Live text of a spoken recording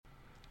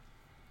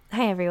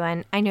Hi,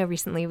 everyone. I know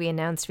recently we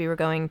announced we were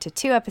going to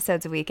 2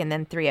 episodes a week and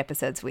then 3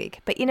 episodes a week.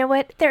 But you know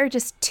what? There are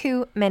just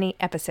too many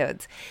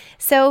episodes.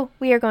 So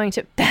we are going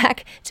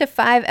back to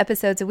 5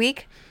 episodes a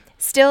week.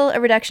 Still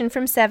a reduction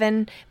from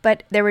 7,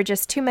 but there were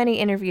just too many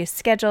interviews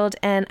scheduled,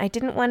 and I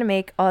didn't want to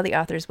make all the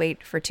authors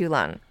wait for too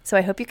long. So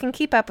I hope you can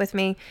keep up with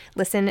me.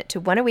 Listen to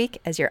 1 a week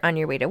as you're on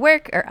your way to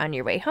work or on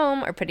your way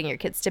home or putting your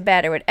kids to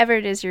bed or whatever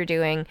it is you're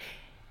doing.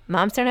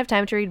 Moms Don't Have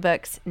Time to Read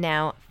Books,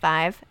 now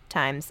 5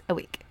 times a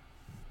week.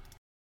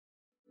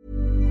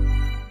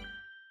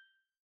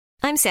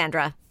 I'm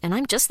Sandra, and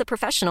I'm just the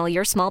professional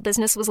your small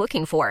business was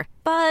looking for.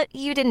 But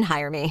you didn't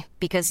hire me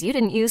because you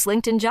didn't use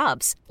LinkedIn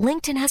Jobs.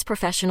 LinkedIn has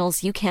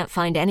professionals you can't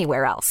find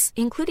anywhere else,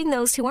 including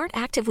those who aren't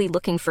actively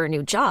looking for a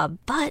new job,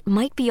 but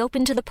might be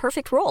open to the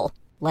perfect role,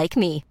 like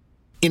me.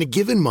 In a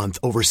given month,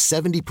 over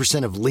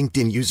 70% of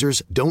LinkedIn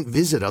users don't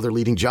visit other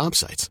leading job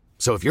sites.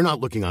 So if you're not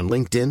looking on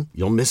LinkedIn,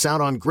 you'll miss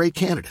out on great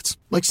candidates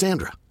like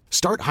Sandra.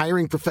 Start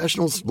hiring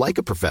professionals like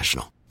a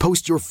professional.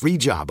 Post your free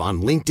job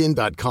on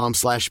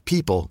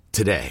linkedin.com/people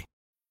today.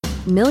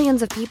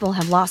 Millions of people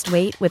have lost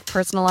weight with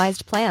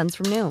personalized plans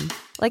from Noom.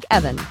 Like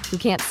Evan, who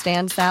can't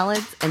stand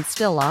salads and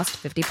still lost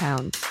 50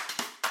 pounds.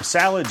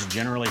 Salads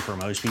generally for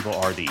most people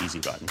are the easy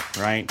button,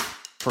 right?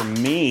 For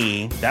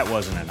me, that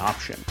wasn't an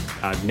option.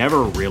 I never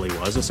really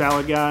was a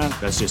salad guy.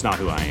 That's just not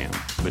who I am.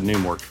 But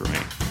Noom worked for me.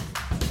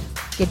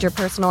 Get your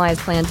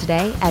personalized plan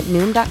today at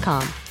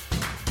Noom.com.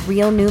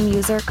 Real Noom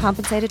user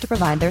compensated to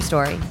provide their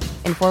story.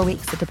 In 4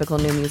 weeks, the typical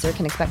Noom user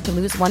can expect to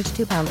lose 1 to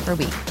 2 pounds per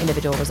week.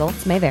 Individual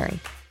results may vary.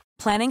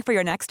 Planning for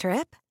your next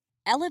trip?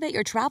 Elevate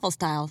your travel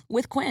style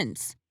with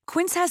Quince.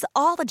 Quince has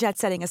all the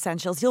jet-setting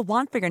essentials you'll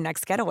want for your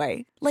next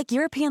getaway, like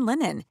European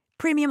linen,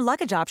 premium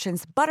luggage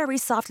options, buttery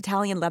soft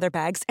Italian leather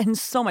bags, and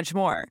so much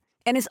more.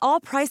 And is all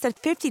priced at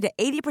 50 to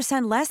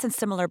 80% less than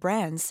similar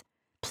brands.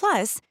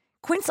 Plus,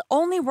 Quince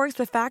only works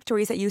with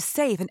factories that use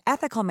safe and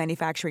ethical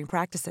manufacturing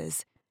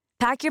practices.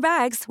 Pack your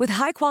bags with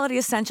high-quality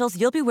essentials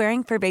you'll be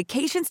wearing for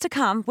vacations to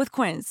come with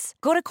Quince.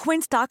 Go to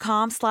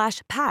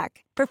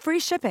quince.com/pack for free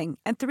shipping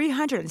and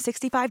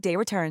 365-day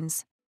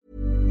returns.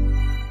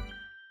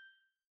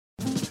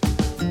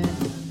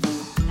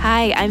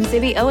 Hi, I'm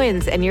Zibby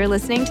Owens, and you're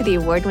listening to the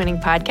award-winning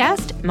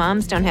podcast,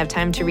 Moms Don't Have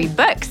Time to Read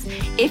Books.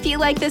 If you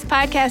like this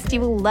podcast,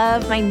 you will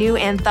love my new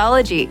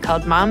anthology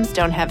called Moms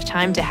Don't Have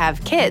Time to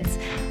Have Kids.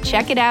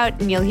 Check it out,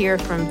 and you'll hear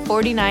from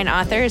 49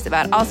 authors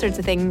about all sorts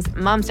of things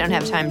moms don't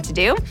have time to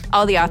do.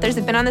 All the authors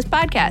have been on this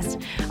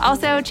podcast.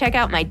 Also, check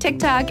out my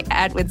TikTok,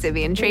 @with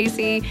Zibby and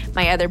Tracy,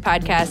 my other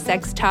podcast,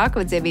 Sex Talk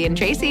with Zibby and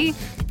Tracy.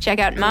 Check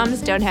out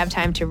Moms Don't Have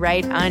Time to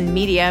Write on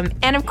Medium.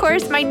 And of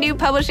course, my new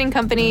publishing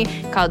company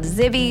called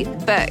Zibby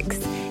Books.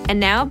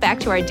 And now back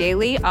to our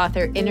daily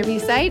author interview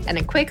site and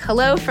a quick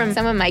hello from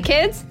some of my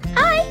kids.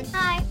 Hi.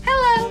 Hi.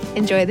 Hello.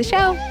 Enjoy the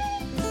show.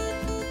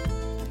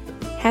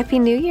 Happy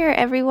New Year,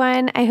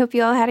 everyone. I hope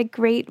you all had a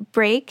great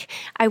break.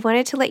 I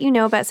wanted to let you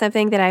know about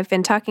something that I've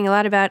been talking a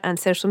lot about on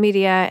social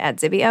media at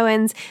Zibby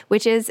Owens,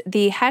 which is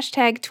the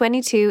hashtag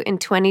 22 in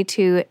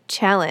 22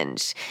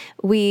 challenge.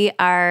 We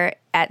are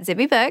at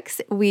Zibby Books.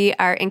 We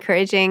are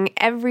encouraging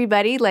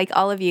everybody, like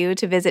all of you,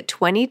 to visit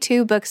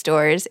 22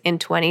 bookstores in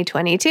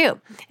 2022.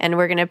 And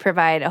we're going to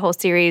provide a whole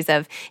series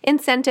of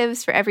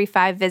incentives for every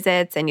 5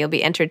 visits, and you'll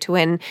be entered to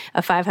win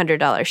a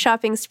 $500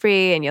 shopping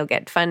spree, and you'll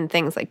get fun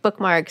things like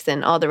bookmarks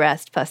and all the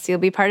rest. Plus, you'll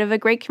be part of a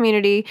great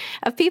community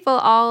of people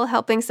all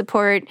helping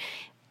support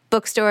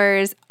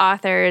bookstores,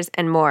 authors,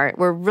 and more.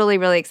 We're really,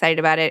 really excited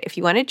about it. If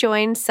you want to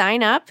join,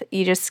 sign up.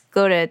 You just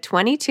go to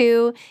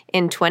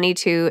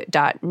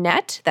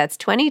 22in22.net. That's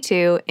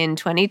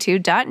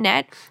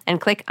 22in22.net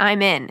and click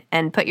I'm in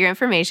and put your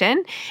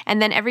information.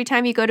 And then every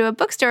time you go to a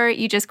bookstore,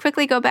 you just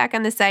quickly go back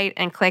on the site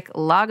and click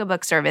log a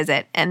bookstore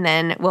visit. And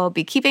then we'll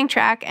be keeping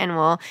track and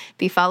we'll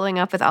be following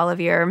up with all of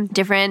your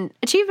different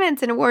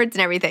achievements and awards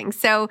and everything.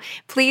 So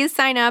please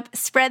sign up,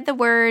 spread the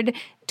word.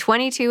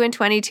 22 in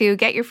 22,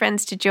 get your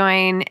friends to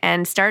join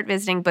and start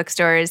visiting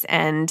bookstores,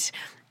 and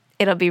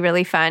it'll be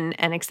really fun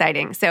and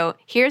exciting. So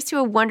here's to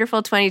a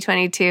wonderful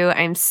 2022.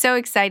 I'm so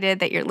excited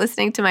that you're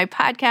listening to my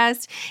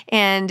podcast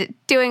and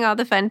doing all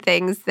the fun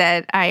things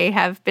that I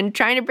have been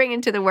trying to bring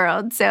into the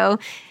world. So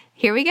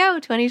here we go,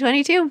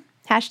 2022.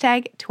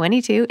 Hashtag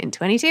 22 in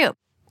 22.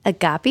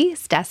 Agapi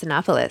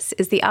Stassinopoulos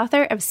is the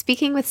author of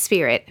Speaking with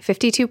Spirit,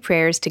 52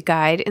 Prayers to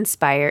Guide,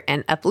 Inspire,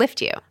 and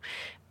Uplift You.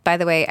 By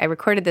the way, I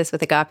recorded this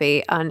with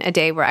Agape on a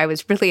day where I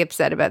was really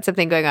upset about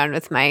something going on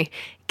with my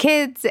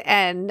kids,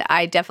 and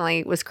I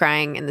definitely was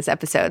crying in this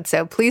episode.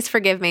 So please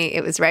forgive me.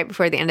 It was right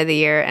before the end of the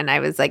year, and I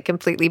was like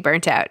completely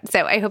burnt out.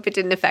 So I hope it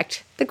didn't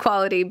affect the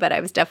quality, but I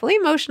was definitely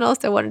emotional,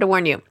 so I wanted to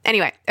warn you.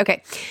 Anyway,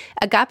 okay.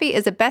 Agapi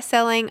is a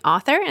best-selling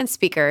author and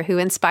speaker who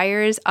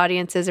inspires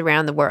audiences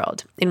around the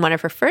world. In one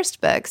of her first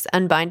books,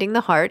 Unbinding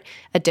the Heart,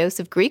 A Dose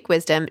of Greek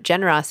Wisdom,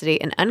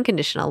 Generosity, and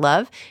Unconditional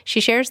Love,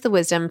 she shares the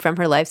wisdom from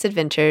her life's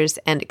adventures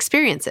and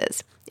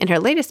experiences. In her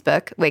latest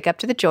book, Wake Up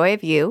to the Joy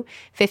of You,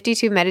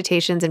 52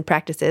 Meditations and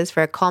Practices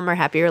for a Calmer,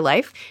 Happier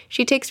Life,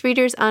 she takes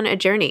readers on a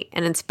journey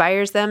and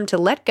inspires them to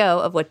let go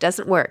of what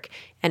doesn't work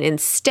and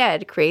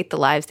instead create the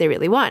lives they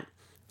really want.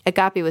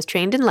 Agape was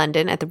trained in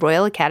London at the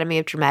Royal Academy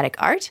of Dramatic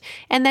Art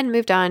and then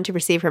moved on to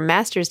receive her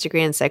master's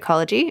degree in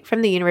psychology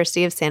from the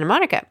University of Santa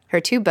Monica. Her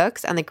 2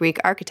 books on the Greek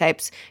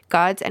archetypes,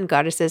 Gods and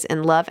Goddesses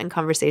in Love and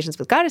Conversations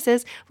with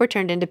Goddesses, were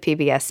turned into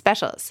PBS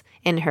specials.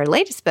 In her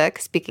latest book,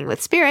 Speaking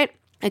with Spirit,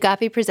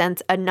 Agape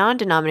presents a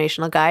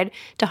non-denominational guide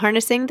to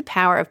harnessing the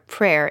power of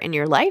prayer in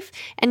your life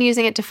and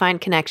using it to find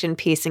connection,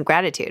 peace, and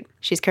gratitude.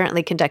 She's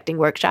currently conducting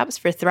workshops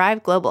for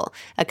Thrive Global,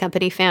 a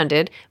company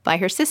founded by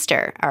her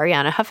sister,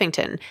 Ariana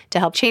Huffington, to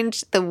help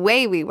change the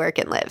way we work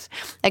and live.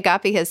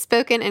 Agape has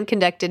spoken and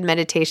conducted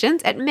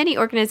meditations at many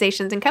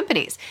organizations and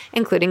companies,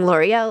 including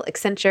L'Oreal,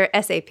 Accenture,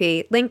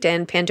 SAP,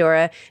 LinkedIn,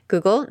 Pandora,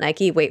 Google,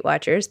 Nike, Weight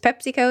Watchers,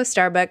 PepsiCo,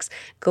 Starbucks,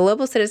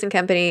 Global Citizen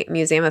Company,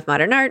 Museum of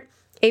Modern Art,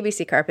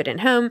 ABC Carpet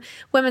and Home,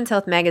 Women's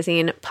Health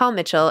Magazine, Paul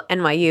Mitchell,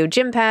 NYU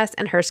Gym Pass,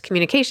 and Hearst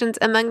Communications,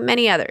 among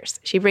many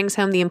others. She brings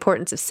home the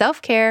importance of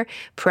self-care,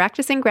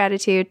 practicing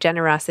gratitude,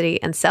 generosity,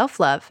 and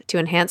self-love to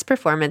enhance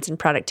performance and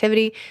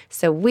productivity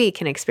so we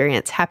can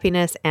experience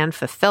happiness and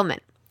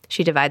fulfillment.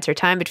 She divides her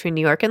time between New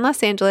York and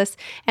Los Angeles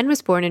and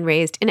was born and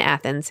raised in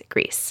Athens,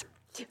 Greece.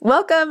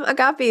 Welcome,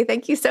 Agape.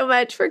 Thank you so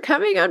much for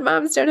coming on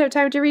Moms Don't Have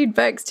Time to Read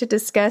Books to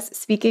discuss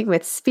Speaking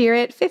with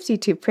Spirit,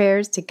 52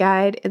 Prayers to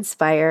Guide,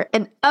 Inspire,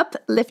 and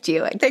Uplift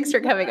You. Thanks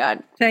for coming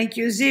on. Thank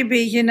you,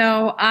 Zibi. You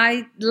know,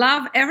 I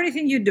love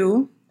everything you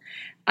do.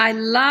 I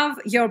love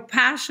your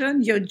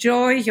passion, your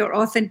joy, your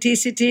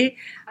authenticity.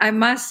 I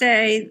must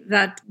say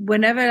that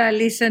whenever I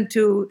listen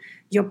to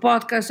your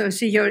podcast or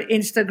see your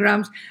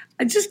Instagrams,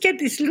 I just get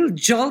this little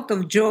jolt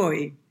of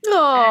joy.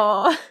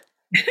 Oh.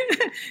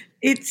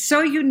 It's so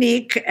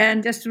unique,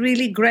 and just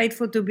really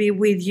grateful to be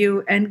with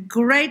you and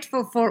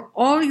grateful for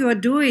all you are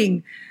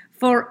doing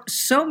for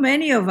so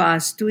many of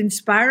us to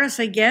inspire us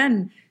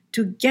again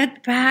to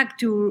get back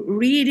to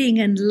reading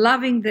and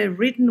loving the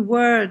written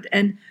word,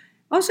 and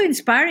also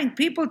inspiring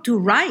people to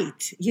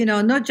write, you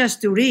know, not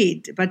just to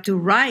read, but to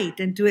write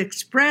and to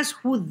express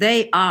who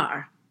they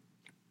are.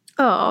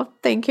 Oh,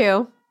 thank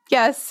you.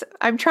 Yes,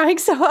 I'm trying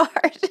so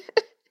hard.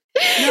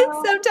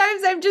 No.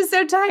 Sometimes I'm just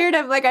so tired.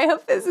 I'm like, I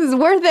hope this is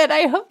worth it.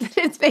 I hope that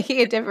it's making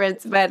a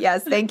difference. But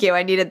yes, thank you.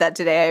 I needed that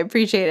today. I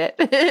appreciate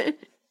it.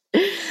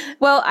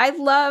 Well, I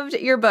loved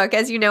your book.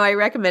 As you know, I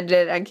recommended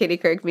it on Katie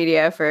Couric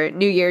Media for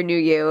New Year, New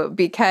You,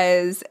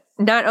 because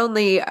not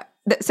only,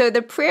 so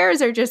the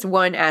prayers are just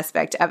one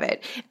aspect of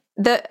it.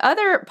 The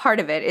other part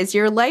of it is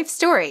your life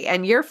story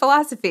and your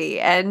philosophy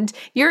and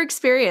your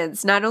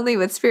experience, not only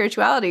with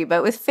spirituality,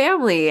 but with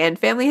family and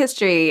family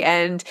history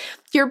and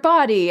your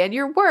body and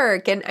your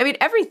work. And I mean,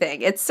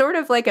 everything. It's sort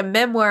of like a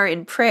memoir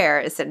in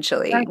prayer,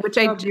 essentially, which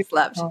I just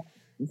loved.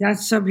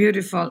 That's so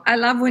beautiful. I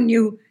love when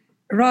you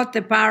wrote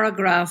the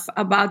paragraph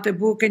about the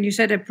book and you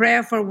said a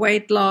prayer for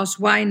weight loss.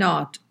 Why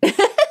not?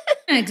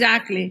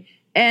 Exactly.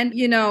 And,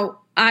 you know,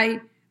 I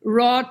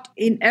wrote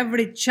in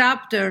every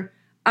chapter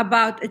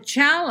about a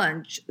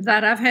challenge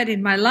that I've had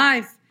in my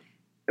life,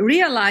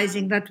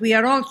 realizing that we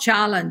are all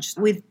challenged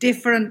with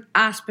different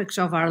aspects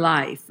of our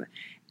life.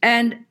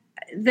 And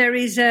there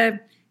is a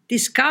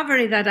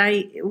discovery that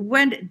I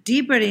went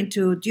deeper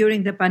into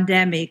during the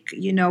pandemic.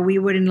 You know, we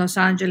were in Los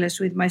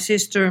Angeles with my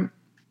sister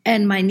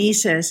and my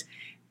nieces.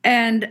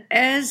 And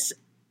as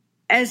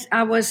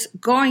I was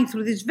going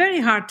through this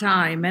very hard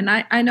time, and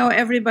I know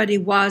everybody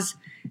was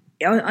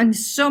in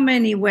so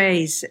many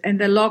ways,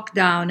 and the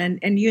lockdown,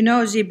 and you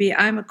know, Zibi,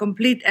 I'm a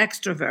complete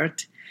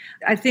extrovert.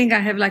 I think I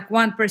have like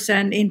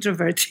 1%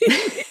 introvert.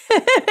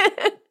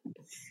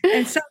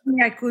 And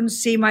suddenly I couldn't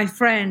see my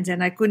friends,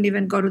 and I couldn't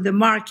even go to the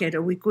market,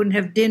 or we couldn't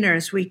have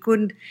dinners.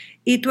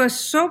 It was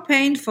so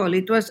painful.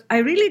 I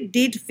really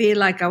did feel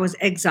like I was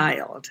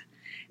exiled.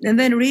 And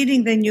then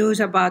reading the news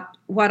about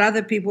what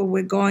other people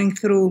were going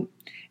through.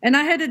 And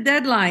I had a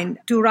deadline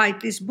to write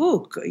this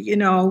book, you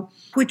know,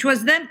 which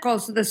was then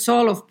called The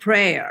Soul of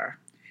Prayer.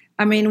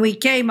 I mean, we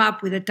came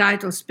up with the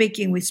title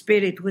Speaking with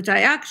Spirit, which I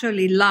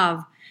actually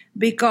love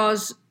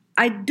because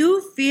I do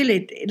feel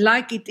it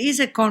like it is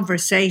a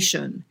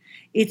conversation.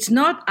 It's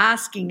not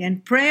asking,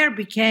 and prayer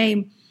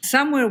became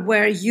somewhere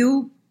where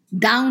you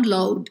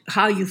download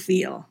how you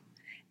feel.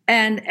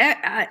 And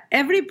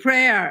every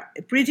prayer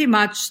pretty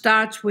much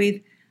starts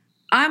with,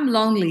 I'm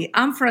lonely,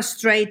 I'm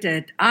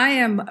frustrated, I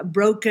am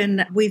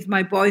broken with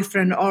my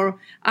boyfriend, or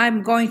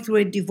I'm going through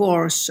a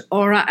divorce,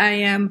 or I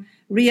am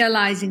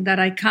realizing that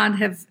I can't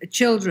have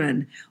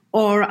children,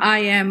 or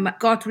I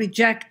got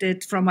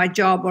rejected from my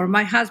job, or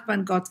my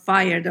husband got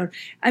fired, or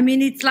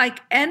it's like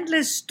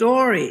endless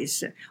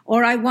stories,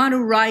 or I want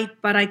to write,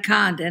 but I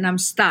can't, and I'm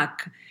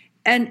stuck.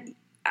 And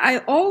I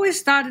always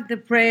started the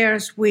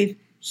prayers with,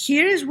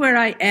 here is where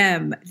I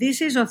am.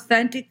 This is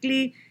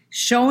authentically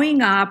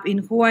showing up in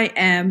who I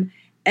am,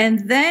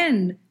 and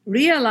then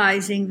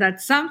realizing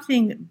that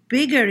something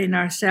bigger in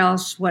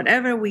ourselves,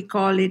 whatever we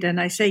call it, and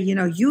I say, you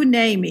know, you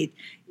name it,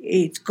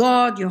 it's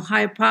God, your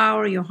higher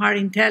power, your higher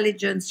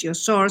intelligence, your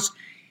source,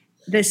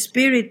 the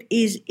Spirit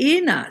is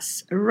in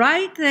us,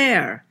 right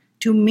there,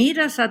 to meet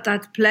us at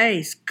that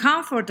place,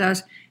 comfort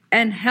us,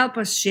 and help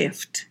us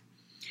shift.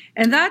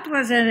 And that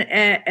was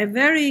a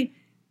very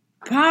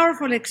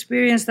powerful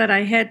experience that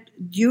I had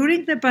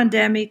during the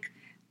pandemic.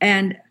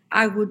 And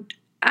I would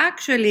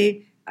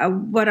actually,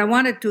 what I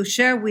wanted to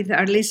share with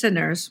our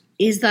listeners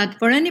is that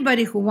for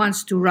anybody who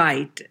wants to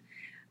write,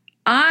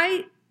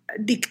 I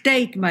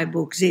dictate my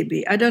book,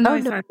 Zibby. I don't know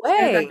if I've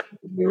said that to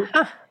you.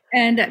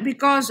 And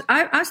because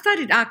I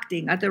studied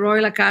acting at the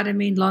Royal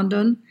Academy in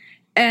London,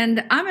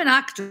 and I'm an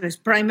actress.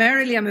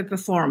 Primarily, I'm a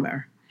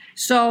performer.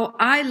 So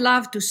I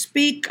love to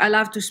speak. I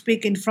love to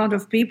speak in front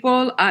of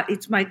people.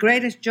 It's my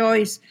greatest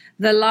joy.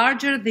 The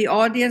larger the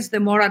audience, the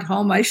more at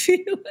home I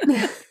feel.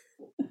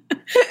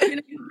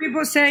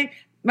 People say,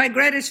 my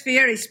greatest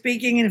fear is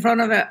speaking in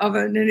front of an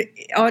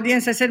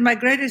audience. I said, my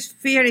greatest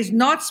fear is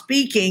not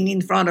speaking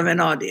in front of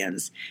an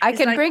audience. I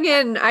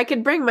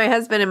could bring my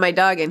husband and my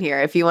dog in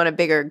here if you want a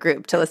bigger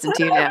group to listen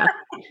to you now.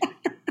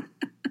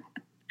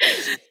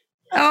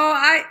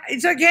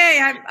 It's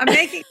okay. I'm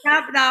making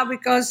up now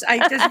because I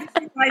just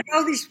like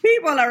all these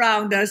people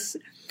around us.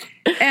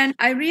 And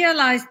I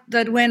realized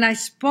that when I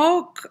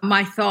spoke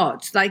my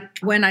thoughts, like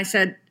when I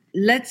said,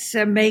 let's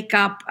make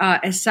up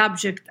a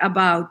subject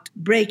about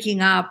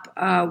breaking up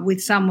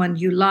with someone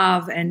you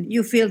love and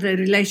you feel the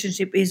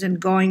relationship isn't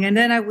going. And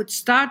then I would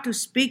start to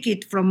speak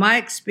it from my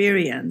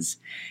experience.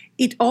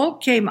 It all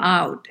came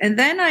out. And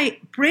then I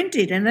print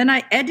it and then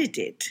I edit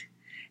it.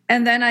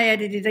 And then I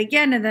edit it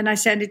again and then I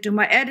send it to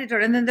my editor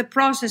and then the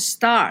process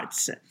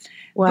starts.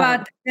 Wow.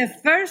 But the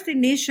first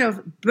initial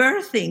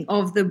birthing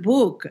of the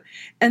book,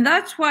 and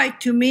that's why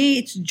to me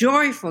it's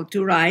joyful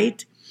to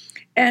write.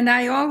 And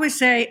I always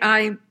say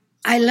I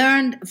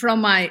learned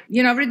from I've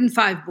written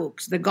 5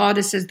 books, The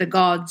Goddesses, The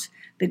Gods,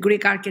 The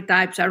Greek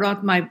Archetypes. I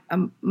wrote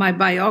my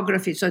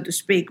biography, so to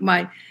speak,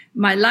 my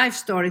life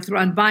story through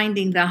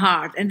Unbinding the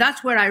Heart. And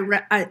that's where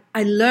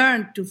I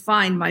learned to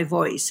find my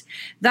voice.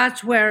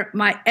 That's where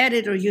my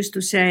editor used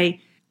to say,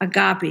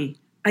 Agapi,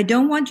 I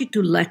don't want you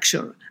to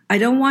lecture. I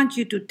don't want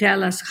you to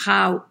tell us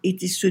how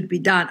it should be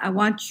done. I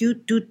want you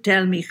to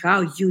tell me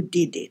how you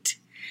did it.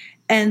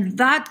 And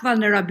that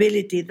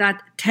vulnerability,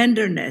 that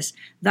tenderness,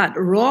 that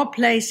raw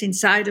place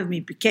inside of me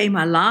became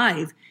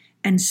alive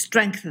and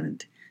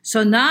strengthened.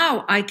 So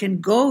now I can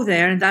go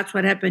there, and that's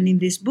what happened in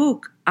this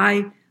book.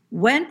 I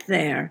went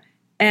there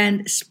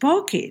and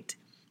spoke it.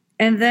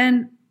 And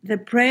then the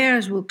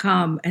prayers will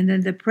come, and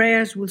then the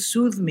prayers will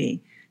soothe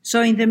me.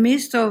 So in the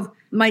midst of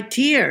my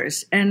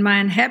tears and my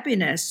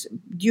unhappiness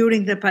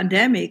during the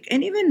pandemic,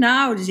 and even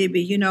now,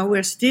 Zibby,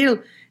 we're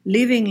still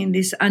living in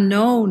this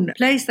unknown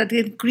place that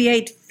can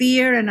create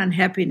fear and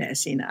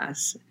unhappiness in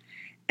us.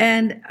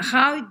 And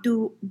how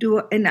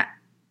and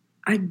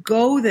I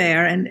go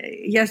there, and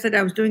yesterday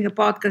I was doing a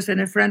podcast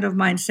and a friend of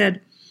mine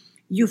said,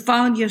 you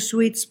found your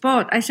sweet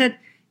spot. I said,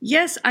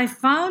 yes, I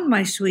found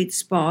my sweet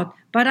spot,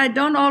 but I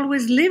don't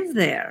always live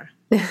there.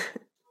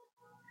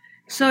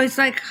 So it's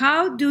like,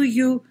 how do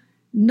you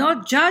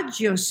not judge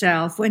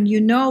yourself when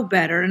you know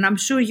better? And I'm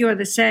sure you're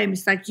the same.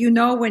 It's like,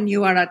 when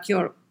you are at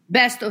your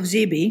best of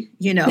Zibby,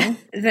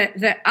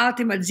 the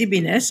ultimate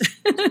Zibbiness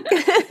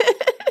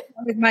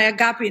with my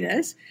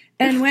agapiness.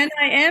 And when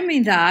I am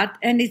in that,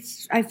 and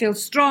I feel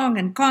strong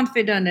and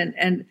confident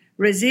and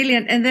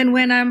resilient. And then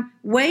when I'm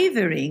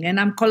wavering and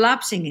I'm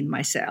collapsing in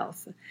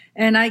myself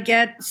and I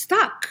get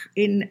stuck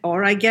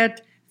or I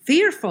get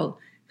fearful,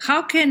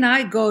 how can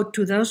I go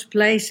to those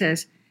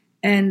places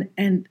and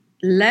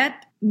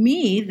let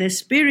me, the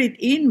spirit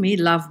in me,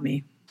 love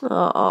me?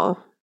 Oh,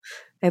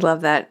 I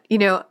love that.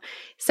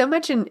 So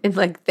much in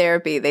like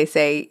therapy, they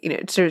say,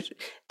 sort of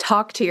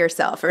talk to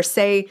yourself or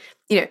say,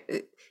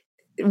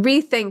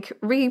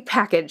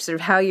 repackage sort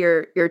of how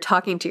you're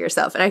talking to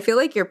yourself. And I feel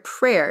like your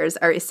prayers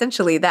are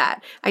essentially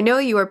that. I know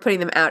you are putting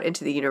them out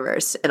into the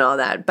universe and all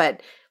that,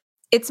 but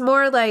it's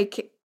more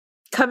like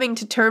coming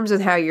to terms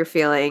with how you're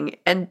feeling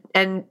and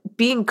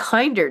being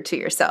kinder to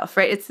yourself,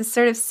 right? It's this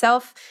sort of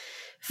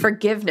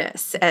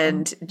self-forgiveness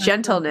and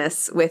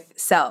gentleness with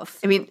self.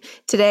 I mean,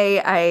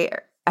 today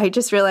I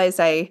just realized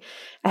I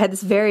had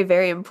this very,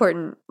 very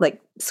important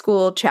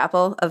school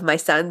chapel of my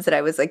son's that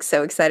I was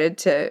so excited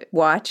to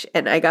watch,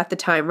 and I got the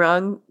time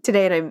wrong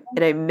today,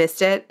 and I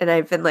missed it, and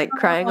I've been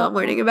crying all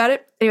morning about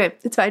it. Anyway,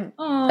 it's fine.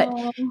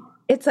 But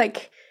it's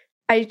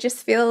I just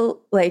feel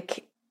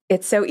like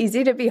it's so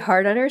easy to be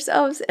hard on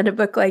ourselves, and a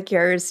book like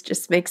yours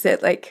just makes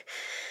it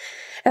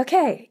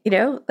okay,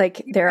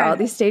 there are all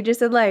these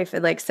stages in life,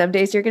 and some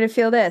days you're going to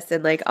feel this,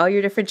 and all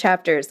your different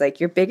chapters,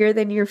 you're bigger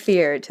than your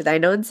fear, to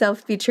thine own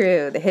self be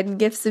true, the hidden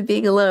gifts of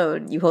being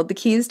alone, you hold the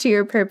keys to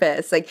your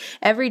purpose.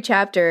 Every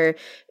chapter,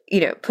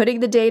 putting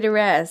the day to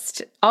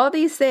rest, all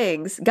these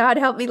things, God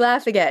help me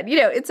laugh again.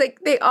 It's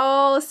they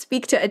all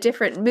speak to a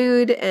different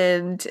mood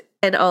and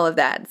all of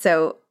that.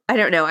 So I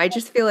don't know. I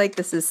just feel like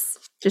this is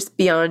just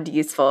beyond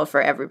useful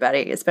for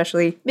everybody,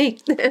 especially me.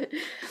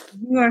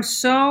 You are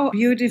so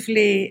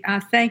beautifully,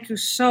 thank you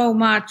so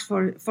much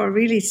for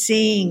really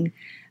seeing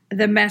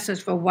the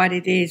message for what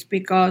it is,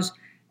 because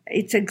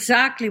it's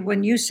exactly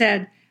when you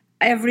said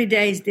every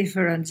day is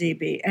different,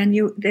 Zibby, and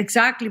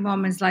exactly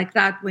moments like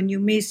that when you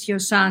miss your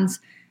son's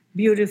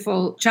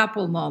beautiful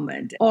chapel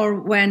moment, or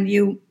when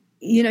you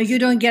you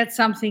don't get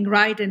something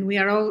right, and we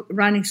are all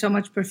running so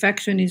much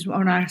perfectionism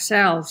on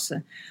ourselves.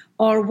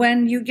 Or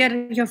when you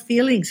get your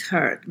feelings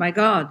hurt, my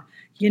God,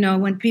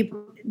 when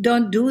people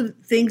don't do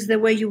things the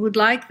way you would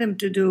like them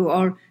to do,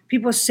 or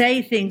people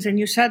say things and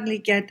you suddenly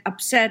get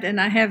upset. And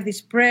I have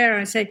this prayer,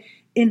 I say,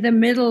 in the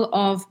middle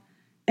of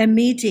a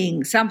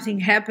meeting, something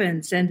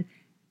happens, and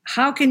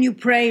how can you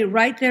pray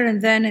right there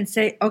and then and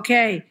say,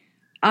 okay,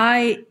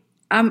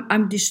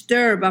 I'm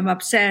disturbed, I'm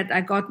upset,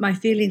 I got my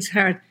feelings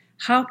hurt.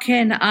 How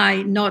can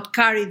I not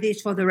carry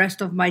this for the rest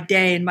of my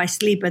day and my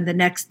sleep and the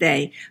next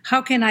day?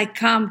 How can I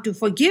come to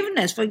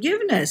forgiveness?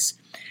 Forgiveness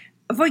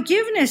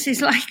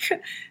is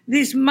like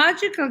this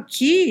magical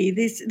key,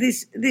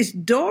 this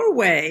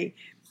doorway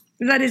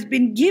that has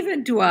been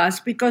given to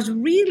us, because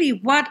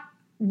really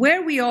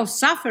where we all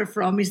suffer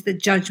from is the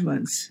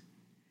judgments.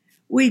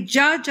 We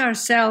judge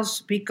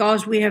ourselves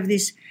because we have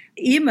this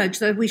image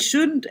that we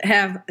shouldn't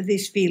have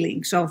these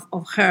feelings of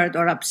hurt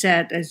or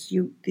upset, as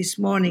this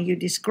morning you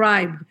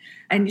described.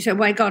 And you say,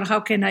 my God, how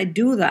can I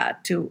do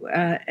that too?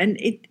 And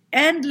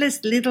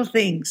endless little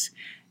things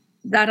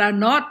that are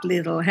not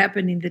little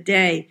happen in the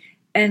day.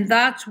 And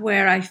that's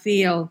where I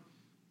feel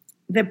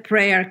the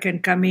prayer can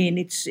come in.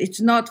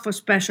 It's not for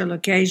special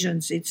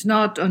occasions. It's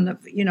not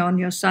on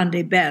your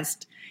Sunday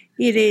best.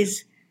 It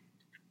is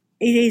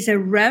a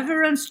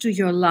reverence to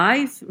your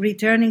life,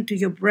 returning to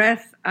your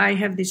breath. I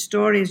have this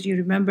story, as you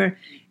remember,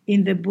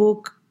 in the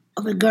book,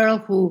 of a girl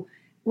who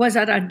was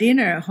at our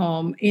dinner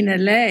home in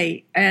LA.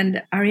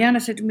 And Ariana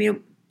said to me,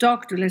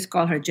 let's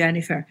call her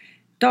Jennifer.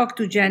 Talk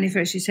to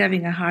Jennifer. She's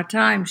having a hard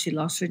time. She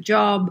lost her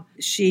job.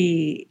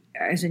 She,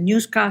 as a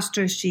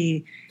newscaster,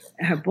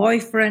 her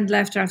boyfriend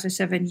left her after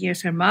 7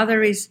 years. Her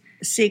mother is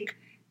sick.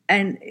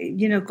 And,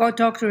 go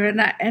talk to her.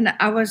 And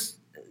I was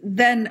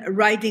then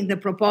writing the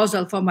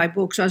proposal for my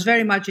book. So I was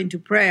very much into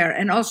prayer.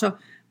 And also,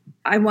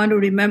 I want to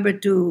remember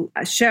to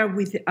share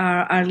with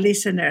our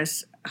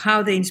listeners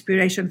how the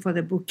inspiration for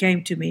the book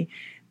came to me.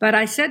 But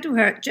I said to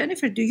her,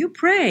 Jennifer, do you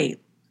pray?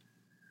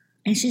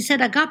 And she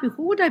said, Agape,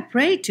 who would I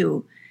pray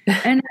to?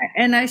 And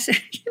I said,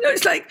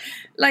 it's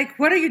like,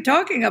 what are you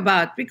talking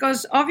about?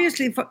 Because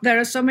obviously there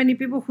are so many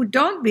people who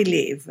don't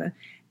believe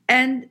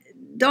and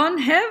don't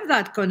have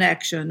that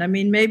connection. I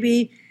mean,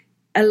 maybe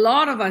a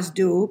lot of us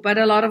do, but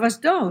a lot of us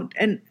don't.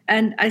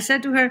 And I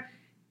said to her,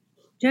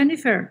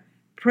 Jennifer,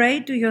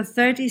 pray to your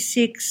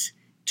 36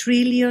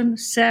 trillion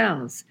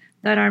cells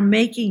that are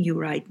making you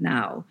right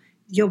now,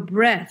 your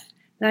breath,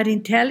 that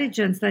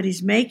intelligence that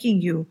is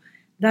making you,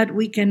 that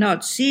we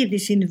cannot see,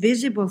 this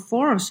invisible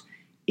force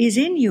is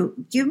in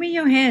you. Give me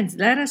your hands.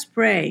 Let us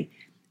pray.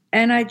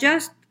 And I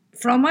just,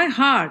 from my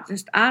heart,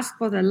 just ask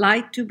for the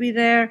light to be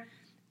there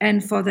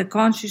and for the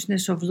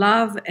consciousness of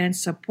love and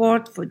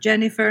support for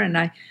Jennifer. And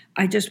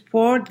I just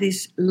poured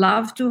this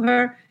love to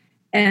her,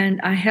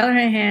 and I held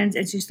her hands,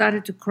 and she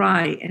started to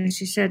cry. And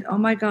she said, oh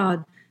my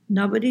God,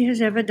 nobody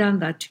has ever done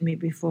that to me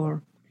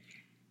before.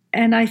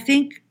 And I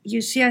think,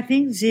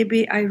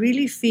 Zibby, I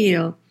really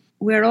feel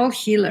we're all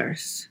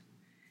healers.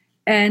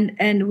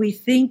 And we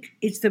think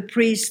it's the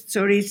priests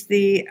or it's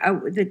the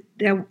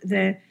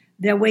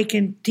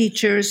awakened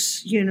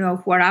teachers,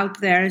 who are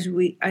out there, as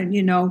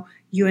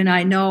you and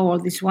I know all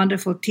these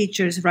wonderful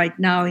teachers right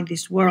now in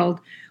this world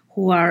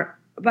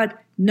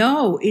but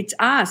no, it's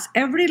us.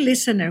 Every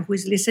listener who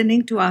is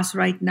listening to us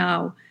right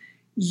now,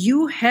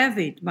 you have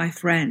it, my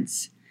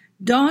friends.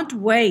 Don't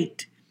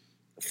wait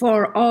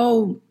for,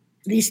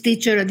 this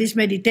teacher or this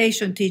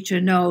meditation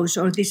teacher knows,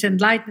 or this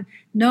enlightenment.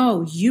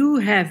 No, you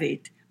have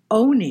it.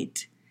 Own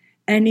it.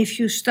 And if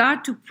you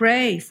start to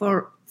pray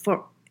for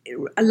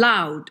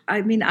aloud,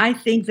 I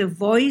think the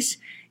voice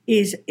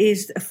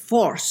is a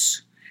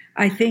force.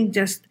 I think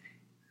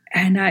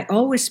and I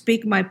always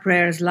speak my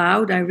prayers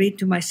loud. I read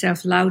to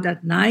myself loud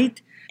at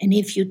night. And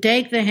if you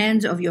take the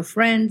hands of your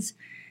friends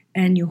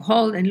and you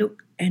hold and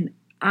look and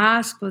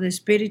ask for the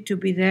Spirit to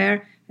be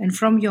there, and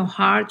from your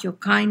heart, your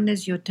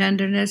kindness, your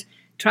tenderness,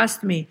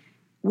 trust me,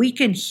 we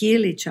can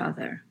heal each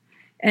other.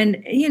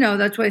 And,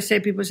 that's why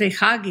people say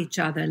hug each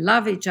other,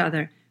 love each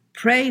other,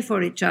 pray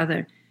for each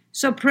other.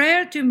 So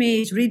prayer to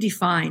me is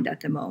redefined at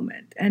the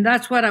moment. And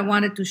that's what I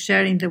wanted to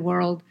share in the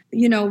world.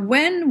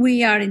 When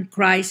we are in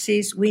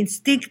crisis, we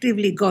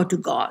instinctively go to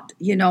God.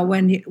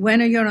 When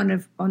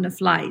you're on a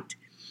flight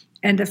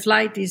and the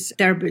flight is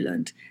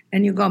turbulent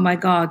and you go, my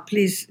God,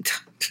 please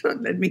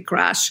don't let me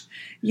crash,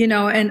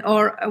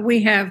 or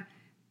we have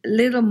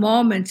little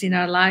moments in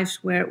our lives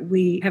where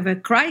we have a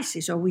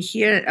crisis, or we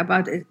hear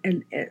about a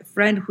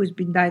friend who's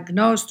been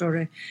diagnosed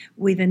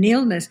with an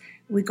illness.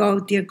 We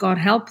go, dear God,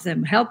 help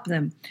them,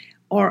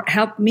 or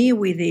help me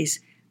with this.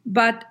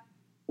 But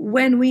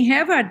when we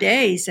have our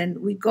days and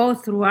we go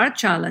through our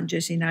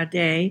challenges in our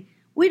day,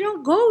 we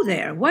don't go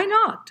there. Why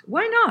not?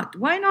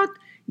 Why not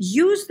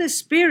use the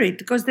Spirit?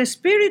 Because the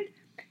Spirit,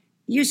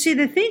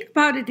 the thing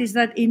about it is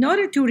that in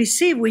order to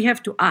receive, we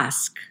have to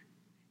ask.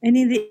 And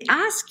in the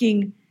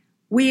asking,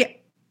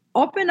 we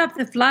open up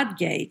the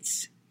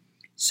floodgates.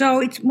 So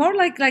it's more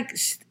like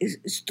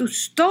to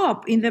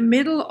stop in the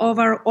middle of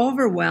our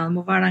overwhelm,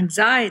 of our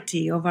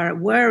anxiety, of our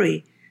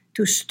worry,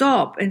 to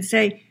stop and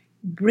say,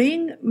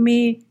 bring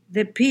me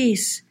the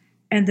peace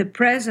and the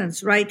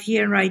presence right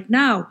here and right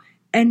now.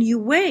 And you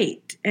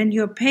wait, and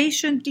you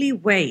patiently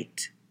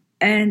wait,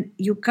 and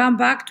you come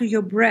back to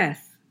your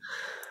breath,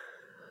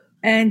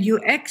 and you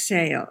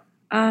exhale.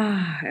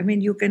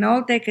 You can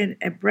all take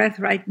a breath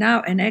right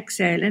now and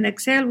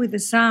exhale with a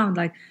sound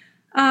like,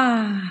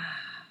 and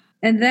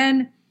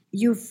then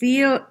you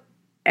feel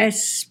a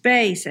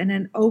space and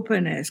an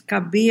openness.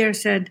 Kabir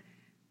said,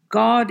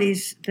 God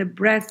is the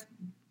breath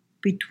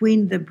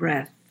between the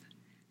breath.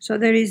 So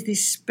there is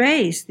this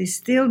space, this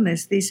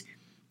stillness, this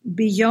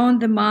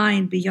beyond the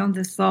mind, beyond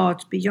the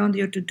thoughts, beyond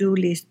your to-do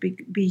list,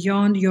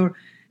 beyond your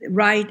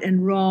right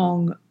and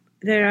wrong.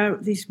 There are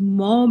these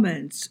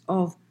moments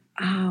of,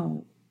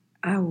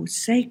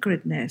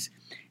 sacredness.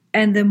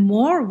 And the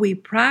more we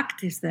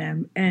practice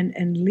them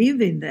and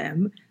live in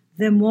them,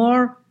 the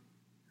more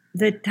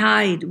the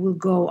tide will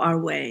go our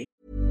way.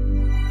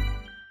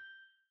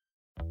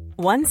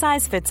 One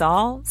size fits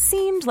all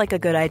seemed like a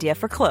good idea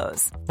for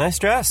clothes. Nice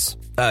dress.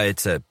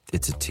 It's a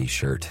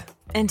t-shirt.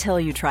 Until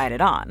you tried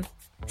it on.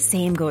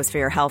 Same goes for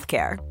your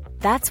healthcare.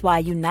 That's why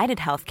United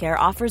Healthcare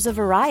offers a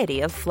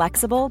variety of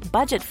flexible,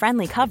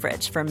 budget-friendly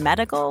coverage for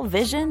medical,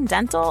 vision,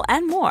 dental,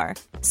 and more.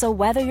 So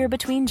whether you're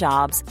between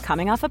jobs,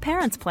 coming off a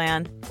parent's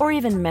plan, or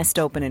even missed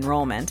open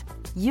enrollment,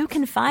 you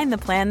can find the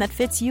plan that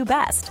fits you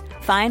best.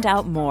 Find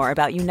out more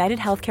about United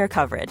Healthcare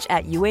coverage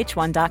at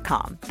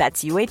UH1.com.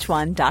 That's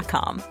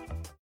UH1.com.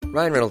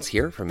 Ryan Reynolds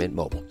here from Mint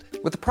Mobile.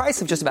 With the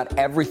price of just about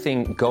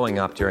everything going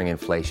up during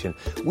inflation,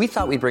 we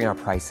thought we'd bring our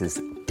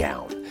prices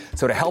down.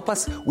 So to help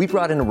us, we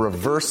brought in a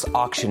reverse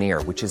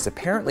auctioneer, which is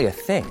apparently a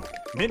thing.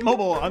 Mint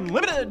Mobile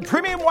Unlimited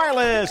Premium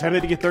Wireless. How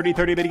to get 30,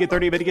 30, bit to get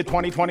 30, bit to get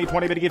 20, 20,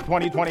 20, bit to get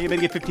 20, 20, bit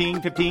to get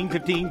 15, 15,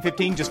 15,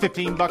 15, just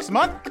 $15 a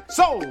month?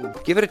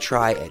 Sold! Give it a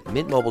try at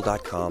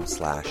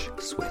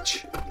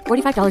mintmobile.com/switch.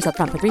 $45 up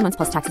front for 3 months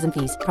plus taxes and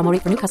fees. Promo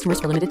rate for new customers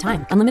for limited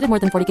time. Unlimited more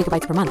than 40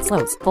 gigabytes per month.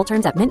 Slows full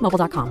terms at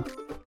mintmobile.com.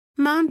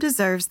 Mom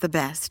deserves the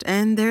best,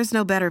 and there's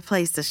no better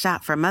place to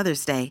shop for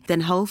Mother's Day than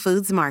Whole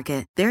Foods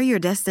Market. They're your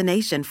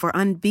destination for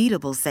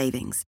unbeatable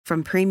savings,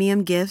 from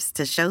premium gifts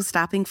to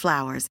show-stopping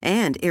flowers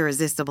and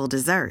irresistible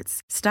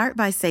desserts. Start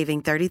by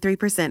saving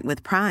 33%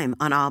 with Prime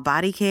on all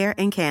body care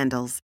and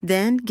candles.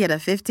 Then get a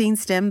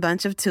 15-stem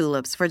bunch of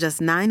tulips for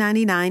just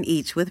 $9.99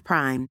 each with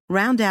Prime.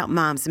 Round out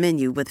Mom's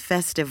menu with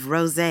festive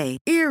rosé,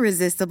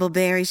 irresistible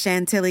berry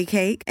chantilly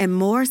cake, and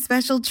more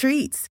special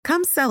treats.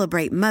 Come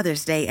celebrate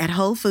Mother's Day at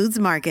Whole Foods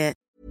Market.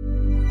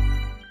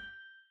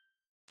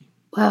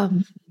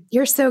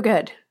 You're so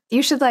good.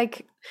 You should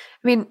have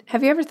you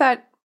ever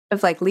thought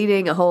of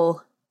leading a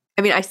whole,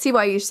 I see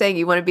why you're saying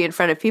you want to be in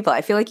front of people.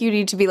 I feel like you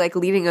need to be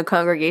leading a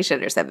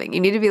congregation or something. You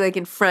need to be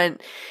in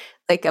front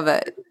of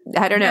a,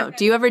 I don't know.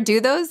 Do you ever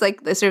do those?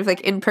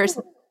 In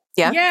person?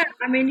 Yeah. Yeah.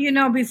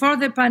 Before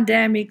the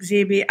pandemic,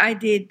 Zibby, I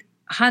did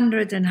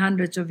hundreds and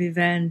hundreds of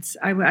events.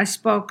 I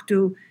spoke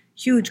to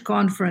huge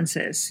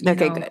conferences.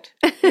 Good.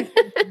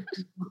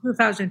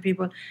 2,000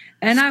 people.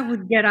 And I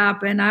would get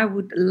up and I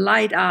would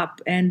light up.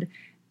 And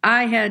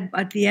I had,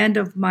 at the end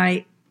of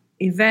my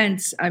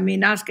events,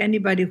 ask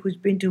anybody who's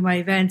been to my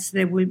events,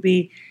 there will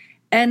be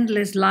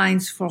endless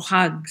lines for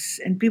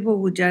hugs. And people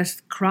would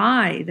just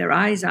cry their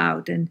eyes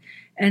out and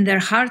their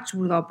hearts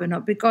would open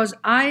up. Because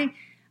I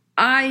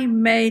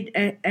made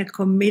a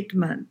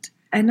commitment.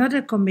 And not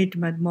a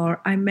commitment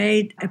more, I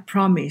made a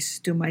promise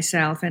to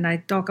myself. And I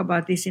talk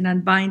about this in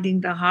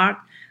Unbinding the Heart.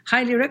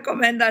 Highly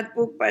recommend that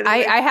book, by the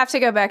way. I have to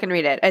go back and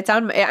read it. It's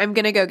on. I'm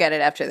going to go get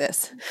it after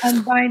this.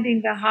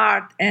 Unbinding the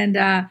Heart. And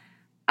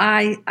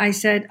I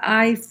said,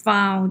 I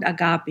found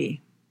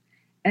agape.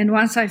 And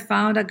once I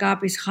found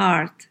agape's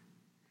heart,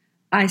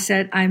 I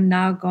said, I'm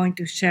now going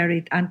to share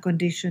it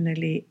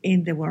unconditionally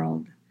in the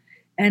world.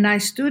 And I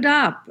stood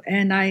up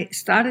and I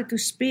started to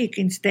speak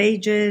in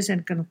stages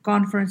and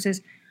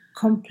conferences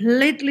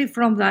completely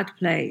from that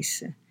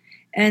place.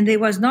 And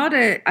it was not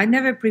I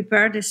never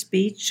prepared a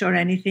speech or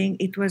anything.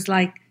 It was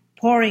like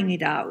pouring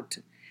it out.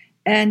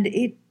 And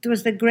it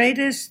was the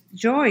greatest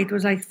joy. It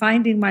was like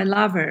finding my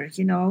lover,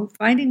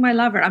 finding my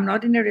lover. I'm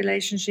not in a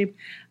relationship.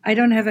 I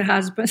don't have a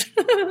husband,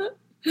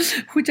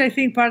 which I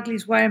think partly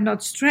is why I'm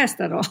not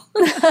stressed at all.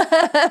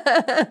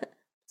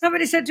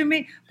 Somebody said to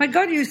me, my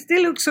God, you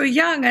still look so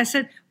young. I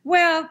said,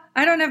 well,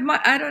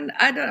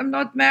 I'm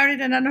not married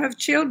and I don't have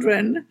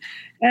children.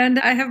 And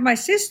I have my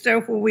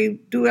sister who we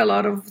do a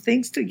lot of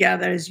things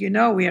together. As you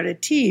know, we are a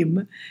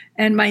team,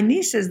 and my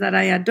nieces that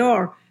I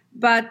adore.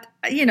 But,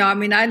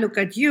 I look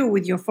at you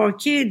with your 4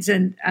 kids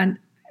and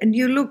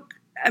you look,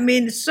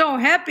 so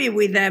happy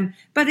with them.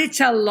 But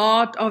it's a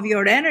lot of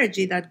your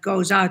energy that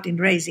goes out in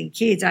raising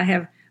kids.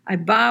 I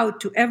bow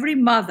to every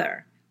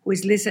mother who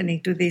is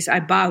listening to this. I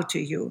bow to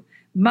you.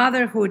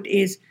 Motherhood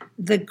is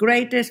the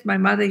greatest, my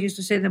mother used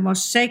to say, the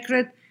most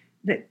sacred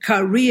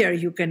career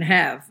you can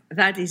have.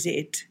 That is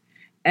it.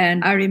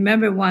 And I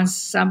remember once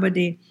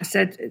somebody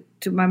said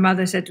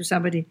to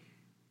somebody,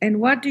 and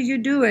what do you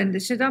do? And they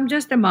said, I'm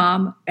just a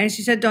mom. And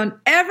she said, don't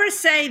ever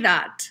say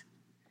that.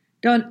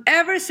 Don't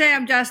ever say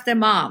I'm just a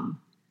mom.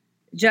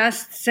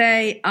 just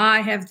say,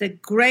 I have the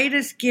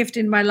greatest gift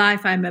in my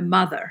life. I'm a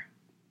mother.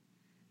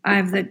 I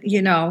have the,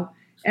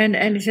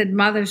 and he said,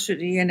 mother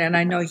should, and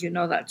I know you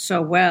know that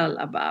so well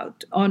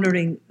about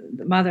honoring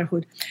the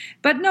motherhood.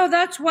 But no,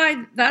 that's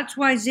why,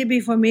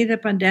 Zibby, for me, the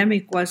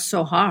pandemic was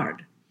so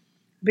hard,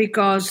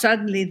 because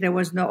suddenly there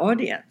was no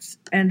audience.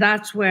 And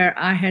that's where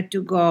I had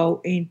to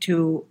go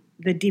into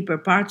the deeper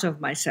parts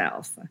of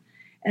myself.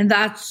 And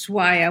that's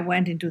why I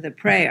went into the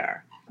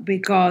prayer,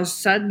 because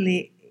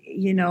suddenly,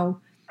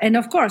 and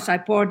of course I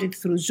poured it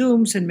through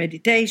Zooms and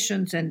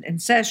meditations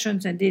and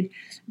sessions and did.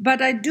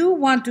 But I do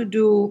want to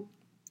do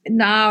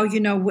now,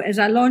 as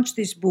I launch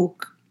this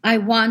book,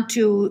 I'm going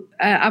to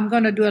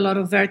do a lot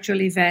of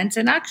virtual events.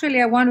 And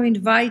actually, I want to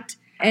invite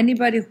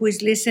anybody who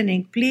is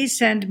listening, please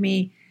send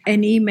me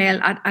an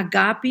email at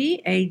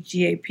agapi,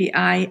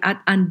 AGAPI,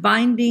 at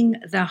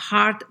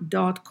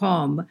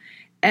unbindingtheheart.com.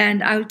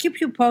 And I'll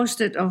keep you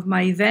posted of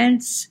my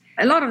events.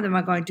 A lot of them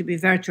are going to be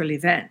virtual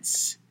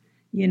events.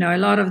 A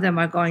lot of them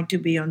are going to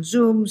be on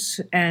Zooms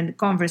and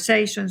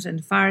conversations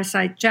and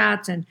fireside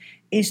chats and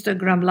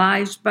Instagram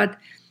lives. But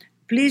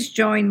please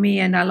join me,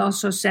 and I'll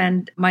also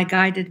send my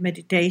guided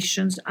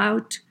meditations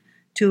out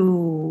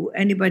to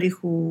anybody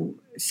who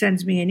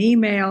sends me an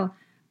email.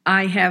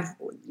 I have,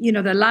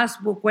 the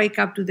last book, Wake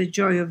Up to the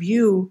Joy of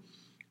You,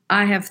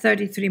 I have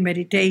 33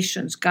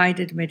 meditations,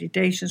 guided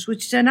meditations,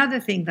 which is another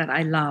thing that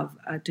I love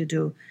to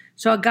do.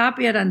 So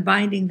Agapi at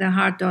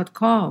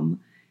unbindingtheheart.com.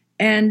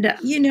 And,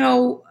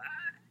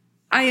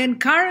 I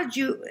encourage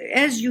you,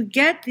 as you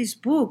get this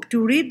book,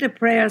 to read the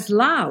prayers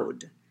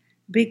loud,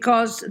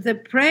 because the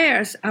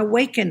prayers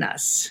awaken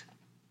us.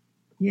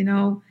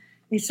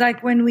 It's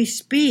like when we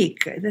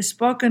speak, the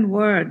spoken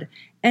word,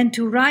 and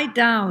to write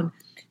down,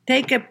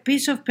 take a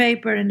piece of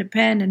paper and a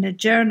pen and a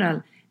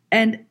journal,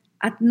 and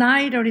at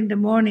night or in the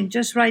morning,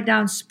 just write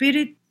down,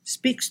 Spirit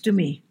speaks to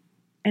me,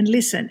 and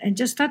listen, and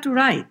just start to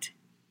write.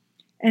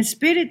 And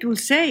Spirit will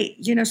say,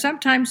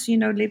 sometimes,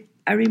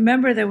 I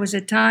remember there was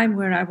a time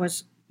where I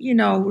was,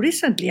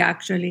 recently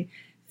actually,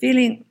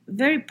 feeling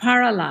very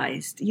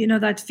paralyzed,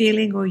 that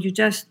feeling, or you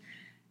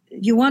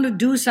want to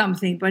do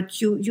something, but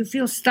you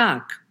feel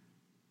stuck.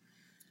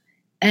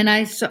 And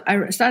I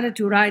started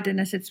to write, and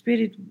I said,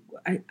 Spirit,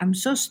 I'm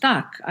so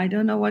stuck. I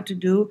don't know what to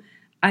do.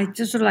 I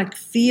just sort of like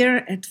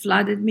fear had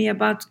flooded me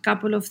about a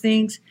couple of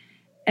things.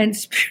 And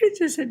Spirit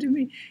just said to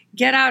me,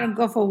 get out and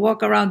go for a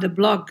walk around the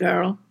block,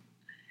 girl.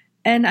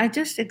 And I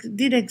just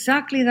did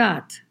exactly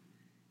that.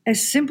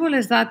 As simple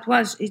as that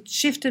was, it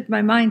shifted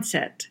my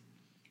mindset,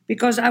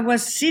 because I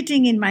was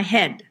sitting in my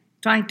head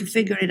trying to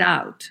figure it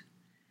out.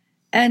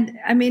 And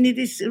it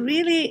is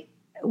really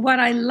what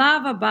I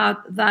love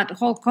about that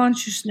whole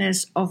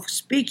consciousness of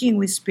speaking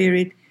with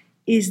Spirit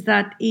is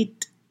that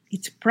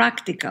it's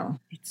practical.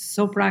 It's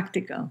so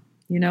practical.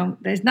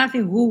 There's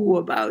nothing woo-woo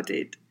about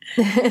it.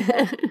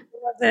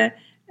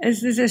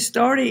 There's a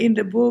story in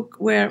the book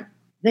where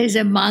there's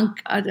a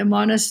monk at a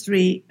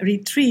monastery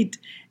retreat,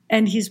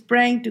 and he's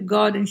praying to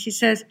God, and he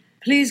says,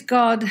 please,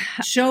 God,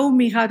 show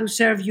me how to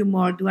serve you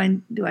more. Do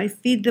I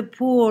feed the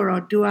poor, or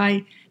do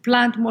I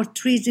plant more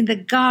trees in the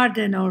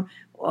garden, or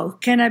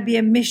can I be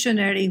a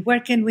missionary? Where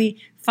can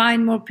we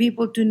find more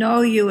people to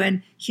know you?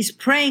 And he's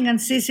praying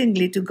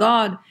unceasingly to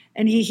God,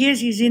 and he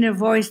hears his inner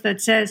voice that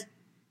says,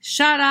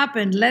 shut up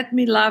and let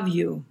me love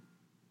you.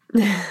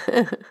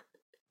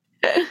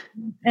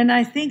 And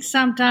I think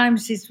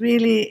sometimes it's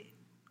really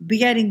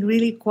getting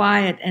really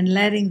quiet and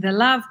letting the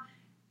love,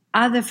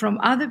 either from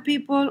other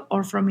people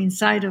or from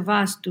inside of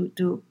us,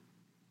 to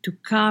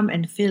come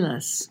and fill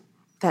us.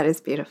 That is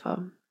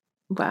beautiful.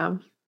 Wow.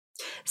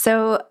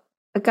 So,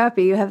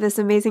 Agapi, you have this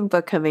amazing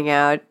book coming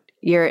out.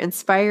 You're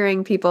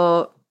inspiring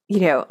people,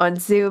 on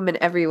Zoom and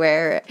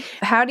everywhere.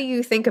 How do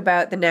you think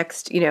about the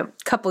next,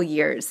 couple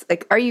years?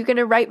 Like, are you going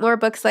to write more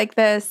books like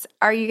this?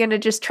 Are you going to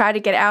just try to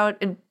get out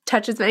and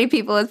touch as many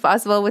people as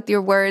possible with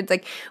your words?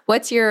 Like,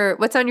 what's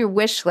on your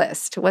wish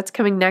list? What's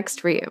coming next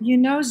for you?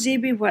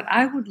 Zibby, what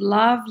I would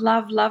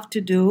love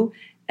to do,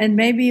 and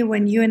maybe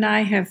when you and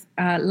I have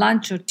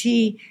lunch or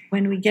tea,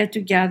 when we get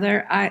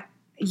together, I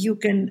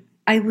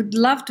would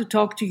love to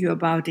talk to you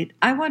about it.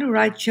 I want to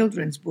write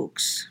children's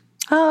books.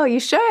 Oh, you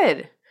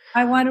should.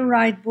 I want to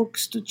write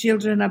books to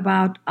children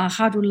about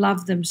how to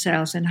love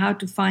themselves and how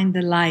to find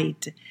the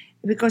light,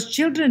 because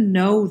children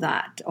know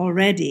that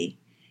already,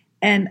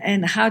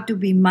 and how to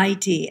be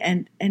mighty.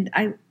 And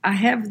I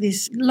have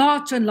this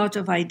lots and lots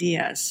of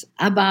ideas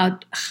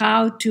about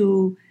how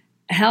to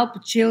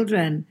help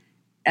children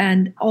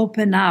and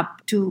open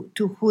up to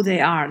who they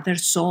are, their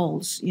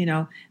souls,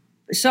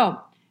 So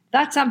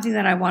that's something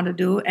that I want to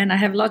do, and I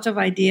have lots of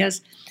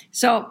ideas.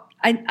 So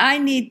I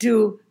need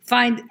to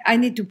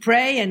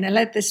pray and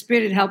let the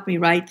Spirit help me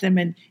write them.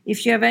 And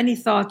if you have any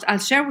thoughts, I'll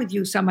share with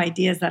you some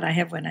ideas that I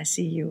have when I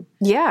see you.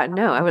 Yeah,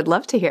 no, I would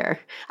love to hear.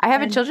 I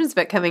have a children's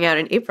book coming out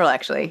in April,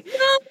 actually.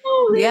 No,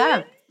 really?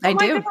 Yeah, I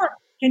do. God.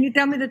 Can you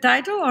tell me the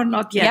title or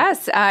not yet?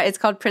 Yes, it's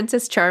called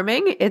Princess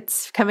Charming.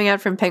 It's coming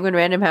out from Penguin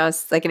Random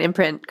House, like an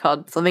imprint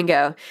called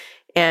Flamingo.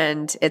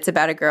 And it's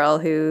about a girl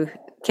who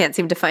can't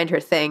seem to find her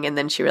thing, and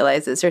then she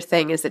realizes her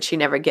thing is that she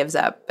never gives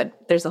up. But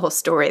there's a whole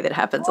story that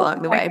happens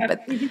along the way.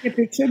 But is it a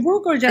picture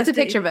book or just it's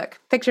a picture book?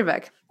 Picture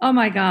book. Oh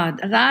my God,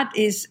 that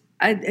is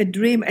a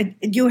dream.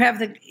 You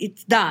have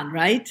it's done,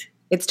 right?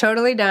 It's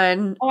totally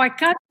done. Oh, I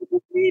can't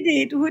read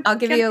it. I'll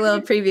give you a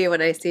little preview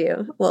when I see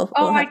you.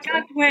 I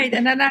can't wait.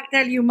 And then I'll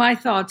tell you my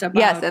thoughts about it.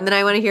 Yes, and then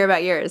I want to hear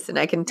about yours, and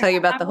I can tell you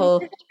about the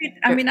whole...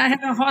 I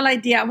have a whole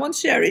idea. I won't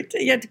share it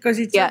yet because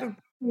it's sort of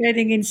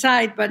creating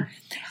inside, but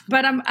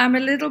I'm a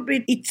little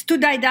bit... It's too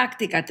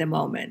didactic at the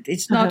moment.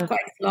 It's not quite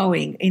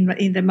flowing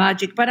in the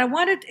magic. But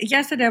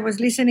yesterday I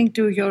was listening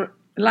to your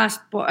last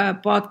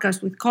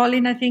podcast with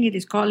Colin, I think it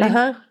is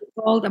Colin,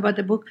 called about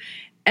the book.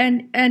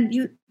 And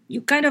you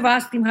kind of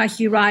asked him how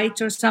he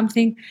writes or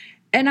something.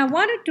 And I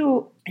wanted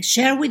to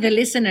share with the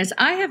listeners,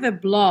 I have a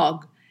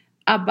blog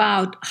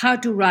about how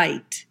to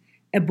write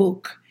a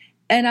book.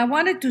 And I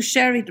wanted to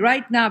share it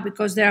right now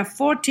because there are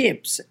 4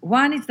 tips.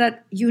 One is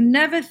that you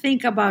never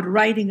think about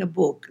writing a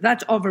book.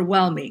 That's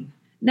overwhelming.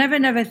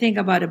 Never think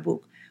about a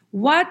book.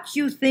 What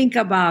you think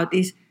about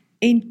is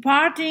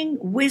imparting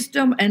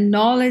wisdom and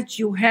knowledge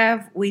you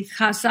have with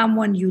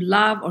someone you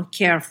love or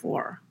care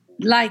for.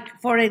 Like,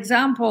 for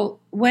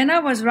example, when I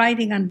was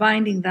writing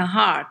Unbinding the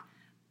Heart,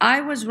 I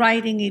was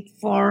writing it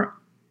for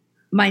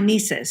my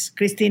nieces,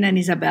 Christina and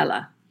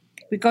Isabella,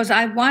 because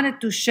I wanted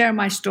to share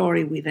my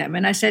story with them.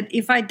 And I said,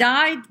 if I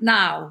died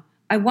now,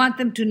 I want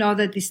them to know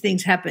that these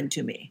things happened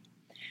to me.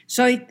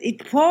 So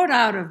it poured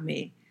out of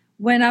me.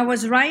 When I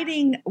was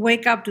writing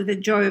Wake Up to the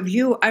Joy of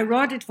You, I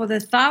wrote it for the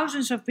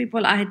thousands of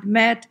people I had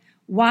met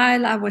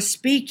while I was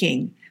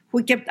speaking,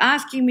 who kept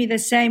asking me the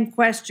same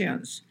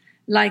questions.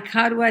 Like,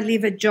 how do I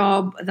leave a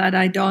job that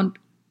I don't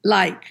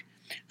like?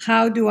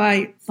 How do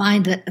I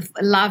find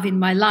love in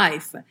my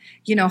life?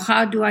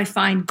 How do I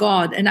find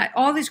God? And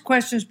all these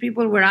questions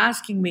people were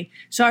asking me.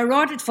 So I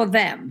wrote it for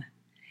them.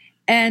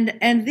 And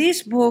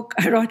this book,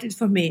 I wrote it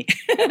for me.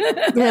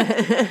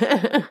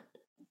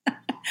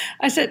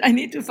 I said, I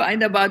need to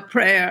find about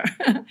prayer.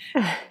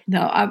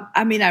 No,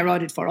 I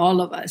wrote it for all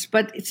of us.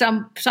 But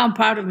some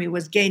part of me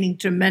was gaining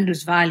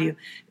tremendous value.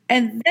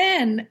 And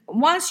then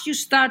once you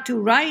start to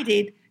write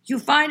it, you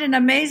find an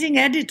amazing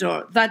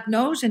editor that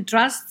knows and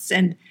trusts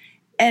and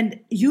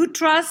you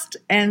trust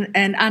and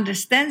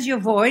understands your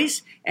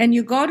voice, and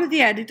you go to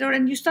the editor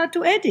and you start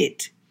to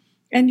edit.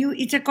 And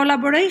it's a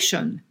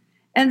collaboration.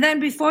 And then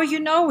before you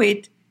know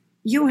it,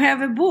 you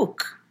have a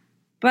book.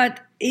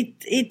 But it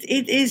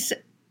is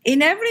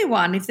in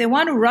everyone. If they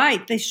want to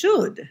write, they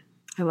should.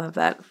 I love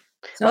that.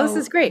 Well, this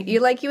is great.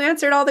 You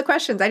answered all the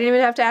questions. I didn't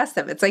even have to ask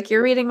them. It's like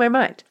you're reading my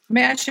mind.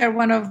 May I share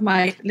one of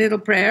my little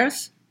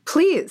prayers?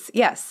 Please.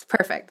 Yes.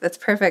 Perfect. That's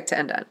perfect to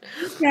end on.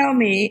 Tell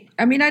me.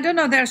 I don't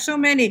know. There are so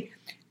many.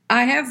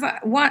 I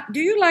have one.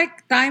 Do you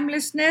like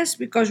timelessness?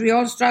 Because we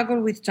all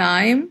struggle with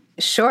time.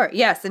 Sure.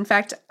 Yes. In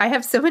fact, I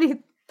have so many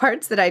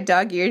parts that I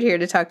dog-eared here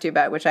to talk to you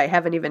about, which I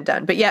haven't even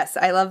done. But yes,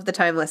 I love the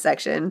timeless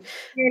section.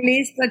 A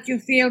list that you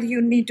feel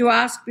you need to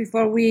ask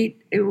before we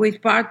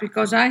part,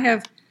 because I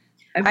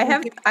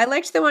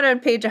liked the one on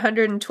page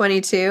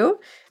 122,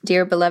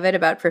 Dear Beloved,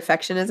 about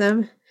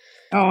perfectionism.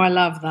 Oh, I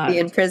love that. The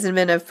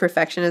imprisonment of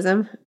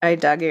perfectionism. I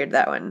dog-eared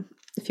that one.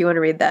 If you want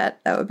to read that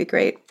would be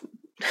great.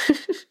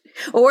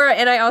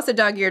 And I also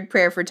dog-eared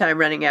Prayer for Time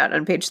Running Out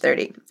on page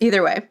 30.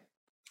 Either way.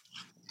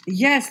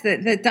 Yes,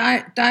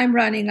 the time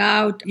running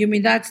out. You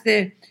mean that's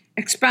the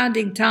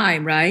expanding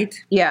time, right?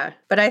 Yeah,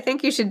 but I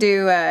think you should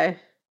do,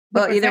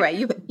 either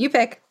way, you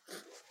pick.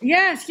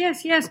 Yes.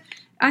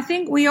 I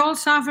think we all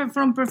suffer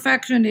from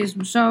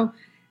perfectionism. So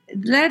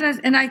let us,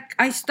 and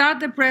I start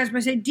the prayers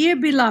by saying, Dear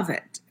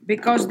Beloved,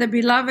 because the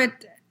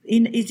beloved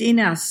is in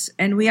us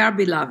and we are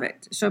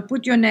beloved. So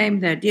put your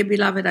name there, Dear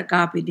Beloved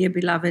Agapi, Dear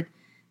Beloved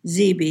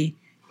Zibi,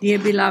 Dear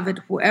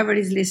Beloved, whoever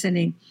is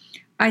listening.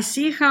 I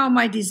see how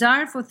my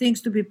desire for things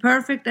to be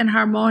perfect and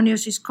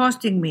harmonious is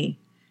costing me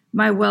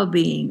my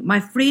well-being, my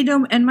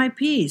freedom, and my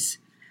peace.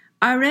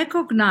 I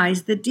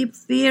recognize the deep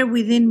fear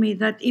within me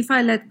that if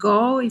I let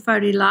go, if I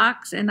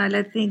relax and I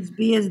let things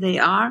be as they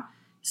are,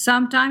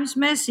 sometimes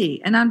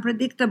messy and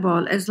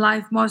unpredictable as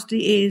life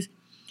mostly is,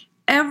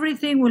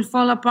 everything will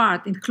fall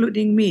apart,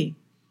 including me.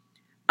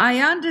 I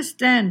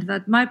understand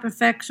that my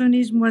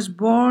perfectionism was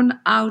born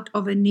out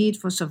of a need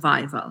for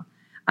survival.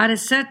 At a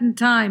certain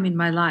time in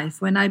my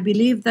life when I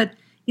believed that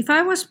if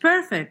I was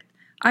perfect,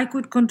 I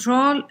could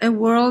control a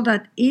world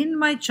that in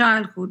my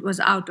childhood was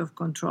out of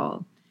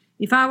control.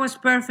 If I was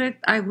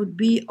perfect, I would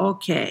be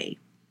okay.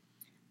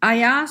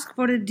 I ask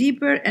for a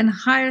deeper and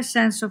higher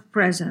sense of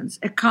presence,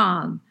 a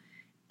calm,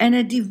 and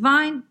a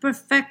divine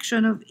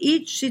perfection of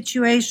each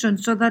situation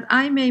so that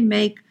I may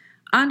make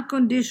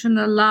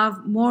unconditional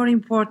love more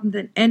important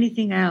than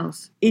anything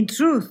else. In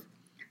truth,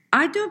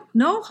 I don't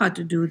know how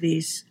to do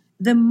this.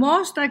 The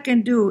most I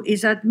can do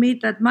is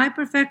admit that my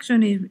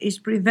perfectionism is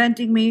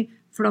preventing me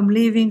from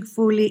living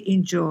fully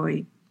in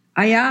joy.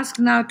 I ask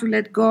now to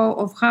let go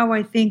of how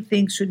I think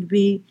things should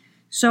be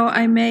so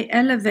I may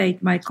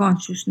elevate my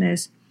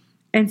consciousness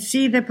and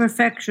see the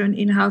perfection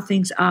in how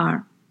things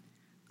are.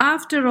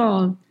 After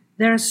all,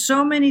 There are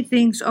so many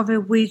things over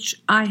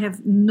which I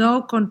have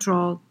no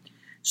control.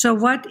 So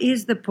what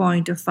is the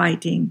point of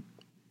fighting?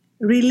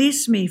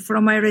 Release me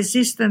from my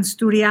resistance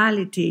to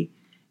reality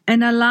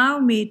and allow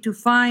me to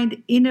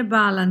find inner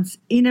balance,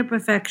 inner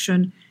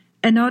perfection,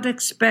 and not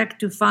expect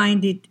to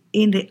find it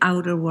in the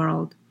outer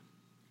world.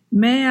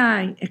 May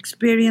I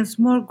experience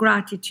more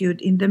gratitude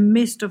in the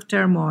midst of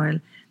turmoil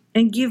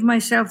and give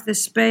myself the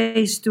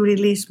space to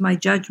release my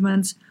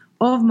judgments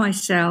of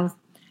myself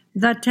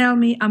that tell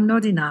me I'm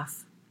not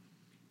enough,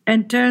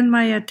 and turn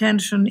my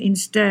attention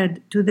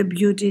instead to the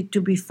beauty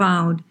to be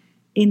found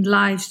in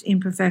life's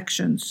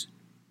imperfections.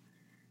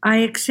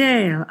 I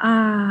exhale,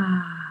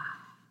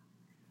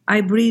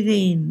 I breathe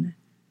in,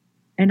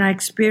 and I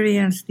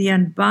experience the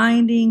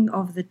unbinding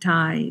of the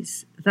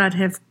ties that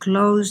have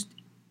closed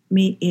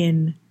me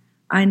in.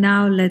 I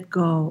now let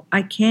go.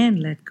 I can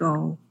let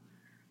go.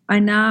 I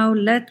now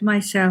let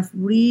myself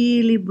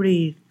really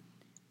breathe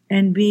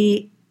and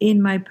be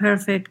in my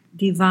perfect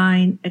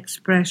divine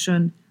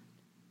expression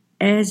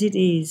as it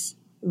is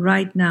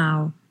right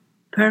now,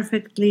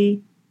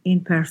 perfectly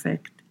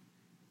imperfect.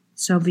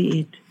 So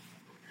be it.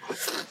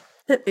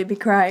 That made me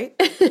cry.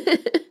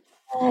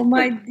 Oh,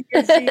 my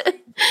dear.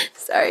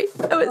 Sorry,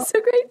 that was so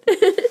great.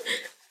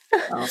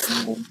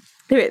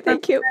 Anyway,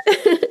 thank you.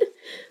 I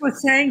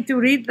was saying to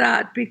read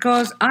that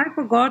because I've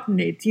forgotten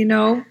it,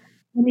 And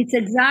it's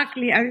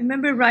exactly, I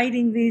remember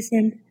writing this,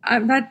 and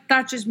that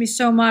touches me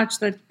so much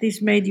that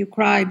this made you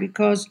cry,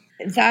 because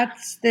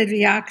that's the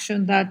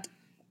reaction that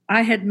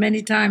I had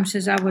many times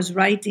as I was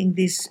writing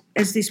this,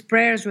 as these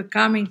prayers were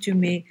coming to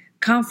me,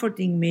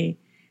 comforting me,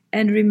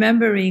 and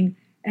remembering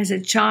as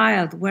a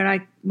child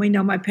where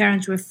my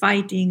parents were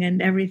fighting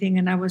and everything,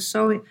 and I was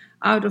so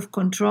out of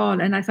control.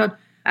 And I thought,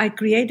 I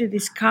created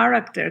this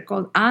character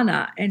called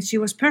Anna, and she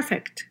was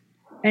perfect.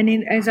 And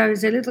as I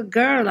was a little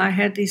girl, I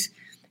had this,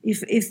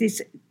 if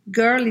this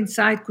girl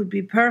inside could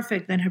be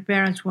perfect, then her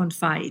parents won't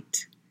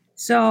fight.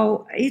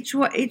 So each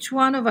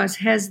one of us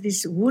has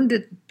these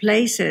wounded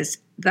places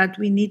that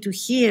we need to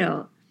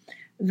heal,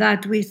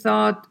 that we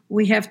thought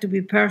we have to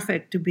be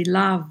perfect to be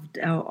loved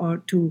or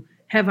to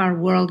have our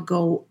world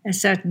go a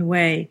certain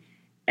way.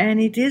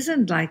 And it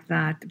isn't like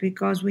that,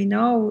 because we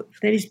know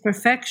there is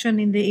perfection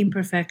in the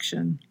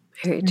imperfection.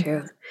 Very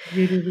true.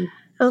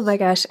 Oh my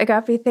gosh,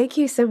 Agape, thank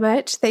you so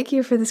much. Thank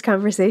you for this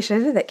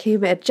conversation that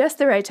came at just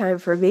the right time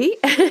for me.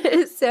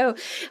 So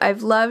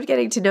I've loved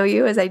getting to know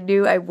you as I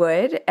knew I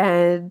would.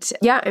 And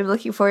yeah, I'm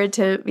looking forward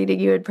to meeting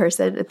you in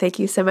person. And thank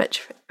you so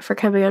much for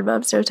coming on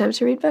Moms Don't Have Time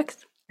to Read Books.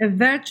 A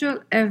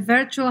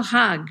virtual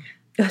hug.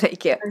 Oh,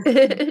 thank you.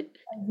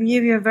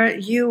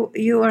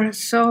 You are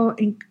so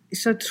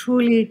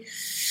truly,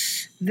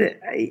 that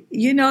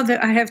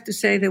I have to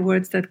say the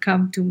words that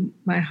come to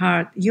my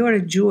heart. You are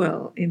a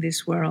jewel in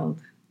this world.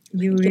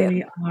 You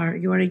really are.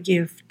 You are a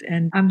gift.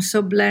 And I'm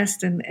so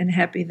blessed and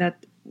happy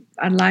that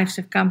our lives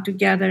have come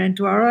together. And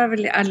to our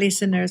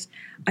listeners,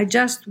 I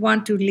just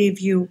want to leave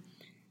you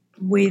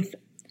with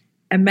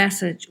a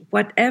message.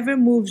 Whatever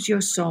moves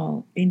your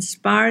soul,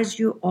 inspires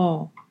you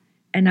awe,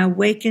 and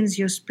awakens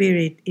your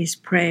spirit is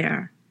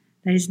prayer.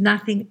 There is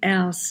nothing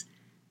else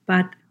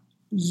but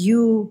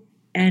you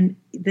and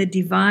the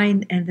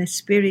divine and the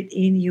spirit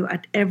in you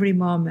at every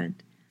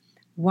moment.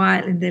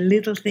 While in the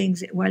little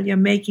things, while you're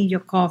making your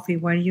coffee,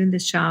 while you're in the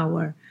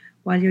shower,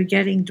 while you're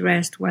getting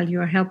dressed, while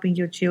you're helping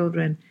your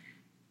children,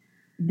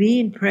 be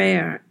in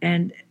prayer,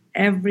 and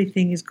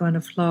everything is going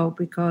to flow,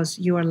 because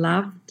you are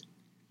loved,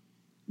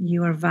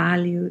 you are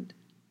valued,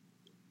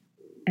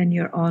 and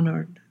you're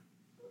honored.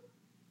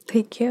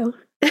 Thank you.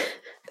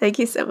 Thank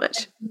you so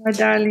much. My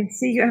darling.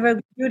 See you. Have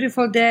a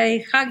beautiful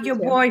day. Hug your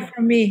boy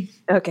for me.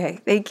 Okay.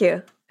 Thank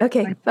you.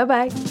 Okay.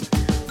 Bye-bye.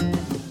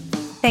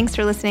 Thanks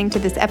for listening to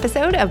this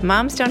episode of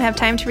Moms Don't Have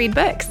Time to Read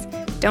Books.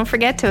 Don't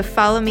forget to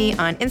follow me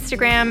on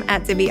Instagram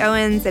at Zibby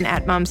Owens and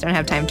at Moms Don't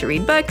Have Time to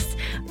Read Books.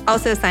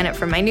 Also sign up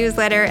for my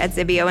newsletter at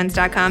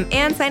zibbyowens.com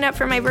and sign up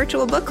for my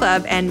virtual book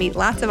club and meet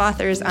lots of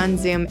authors on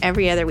Zoom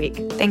every other week.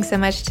 Thanks so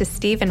much to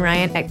Steve and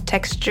Ryan at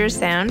Texture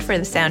Sound for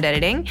the sound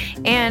editing.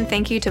 And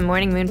thank you to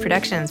Morning Moon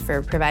Productions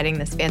for providing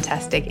this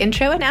fantastic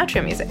intro and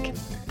outro music.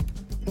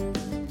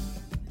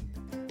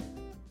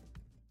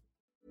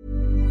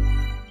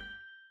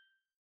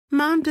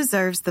 Mom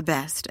deserves the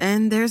best,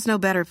 and there's no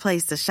better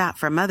place to shop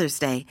for Mother's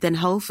Day than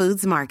Whole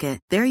Foods Market.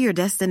 They're your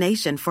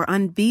destination for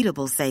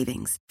unbeatable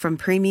savings, from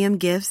premium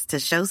gifts to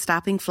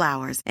show-stopping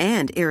flowers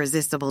and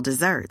irresistible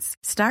desserts.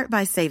 Start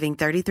by saving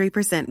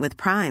 33% with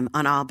Prime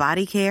on all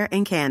body care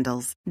and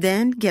candles.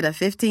 Then get a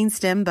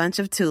 15-stem bunch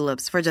of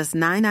tulips for just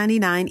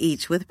 $9.99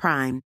 each with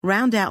Prime.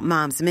 Round out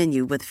Mom's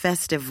menu with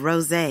festive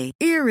rosé,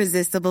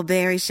 irresistible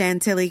berry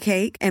chantilly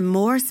cake, and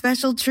more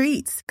special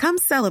treats. Come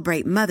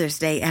celebrate Mother's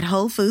Day at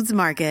Whole Foods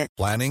Market.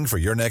 Planning for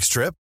your next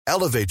trip?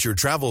 Elevate your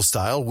travel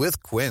style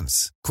with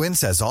Quince. Quince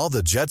has all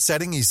the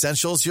jet-setting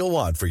essentials you'll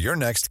want for your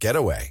next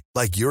getaway,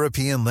 like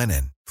European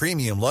linen,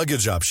 premium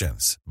luggage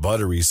options,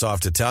 buttery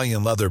soft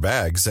Italian leather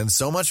bags, and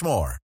so much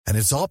more. And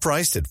it's all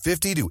priced at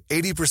 50 to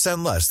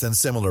 80% less than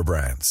similar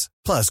brands.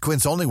 Plus,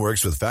 Quince only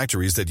works with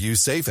factories that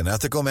use safe and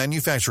ethical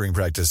manufacturing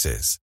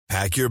practices.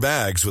 Pack your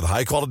bags with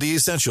high-quality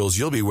essentials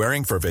you'll be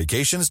wearing for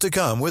vacations to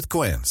come with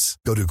Quince.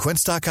 Go to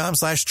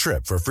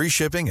quince.com/trip for free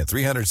shipping and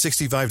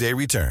 365-day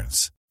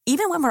returns.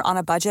 Even when we're on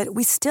a budget,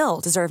 we still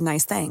deserve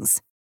nice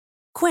things.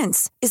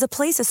 Quince is a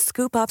place to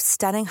scoop up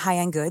stunning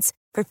high-end goods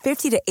for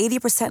 50 to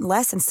 80%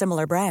 less than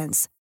similar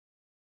brands.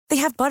 They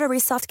have buttery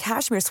soft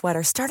cashmere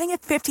sweaters starting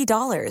at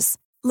 $50,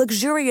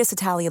 luxurious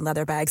Italian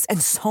leather bags,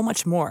 and so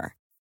much more.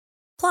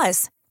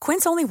 Plus,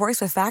 Quince only works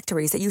with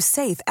factories that use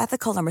safe,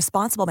 ethical, and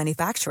responsible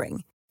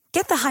manufacturing.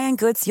 Get the high-end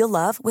goods you'll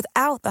love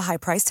without the high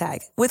price tag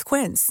with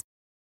Quince.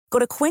 Go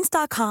to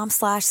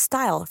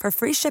quince.com/style for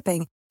free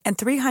shipping and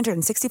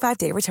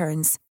 365-day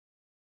returns.